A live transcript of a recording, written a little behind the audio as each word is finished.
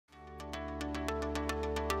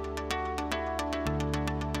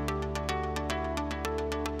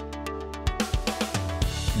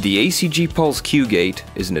The ACG Pulse Q-Gate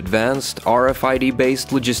is an advanced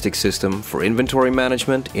RFID-based logistics system for inventory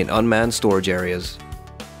management in unmanned storage areas.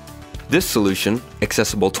 This solution,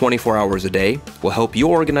 accessible 24 hours a day, will help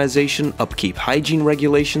your organization upkeep hygiene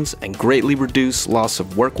regulations and greatly reduce loss of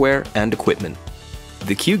workwear and equipment.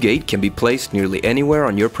 The Q-Gate can be placed nearly anywhere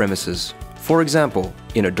on your premises, for example,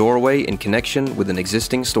 in a doorway in connection with an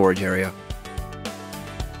existing storage area.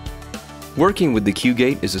 Working with the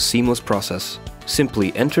Q-Gate is a seamless process.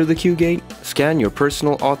 Simply enter the Q-Gate, scan your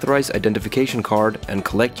personal authorized identification card, and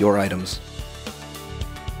collect your items.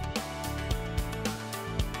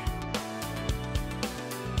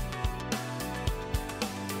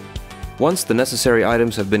 Once the necessary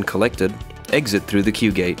items have been collected, exit through the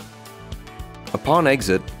Q-Gate. Upon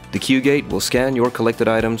exit, the Q-Gate will scan your collected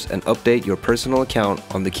items and update your personal account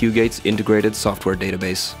on the Q-Gate's integrated software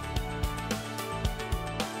database.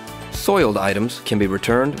 Soiled items can be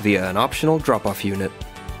returned via an optional drop-off unit.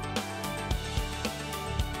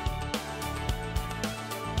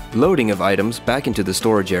 Loading of items back into the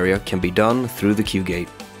storage area can be done through the Q-Gate.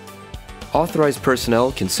 Authorized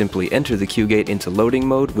personnel can simply enter the Q-Gate into loading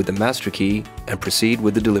mode with the master key and proceed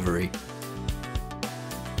with the delivery.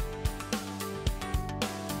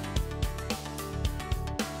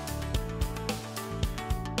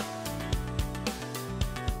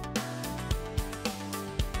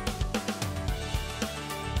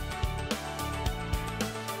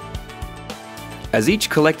 As each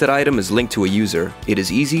collected item is linked to a user, it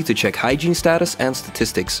is easy to check hygiene status and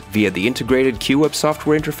statistics via the integrated QWeb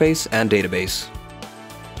software interface and database.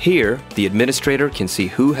 Here, the administrator can see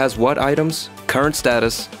who has what items, current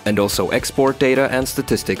status, and also export data and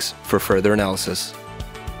statistics for further analysis.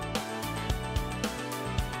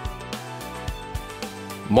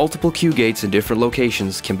 Multiple Q-Gates in different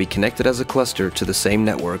locations can be connected as a cluster to the same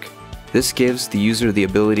network. This gives the user the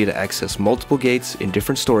ability to access multiple gates in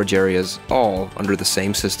different storage areas, all under the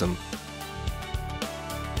same system.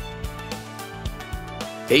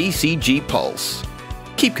 ACG Pulse.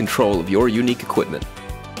 Keep control of your unique equipment.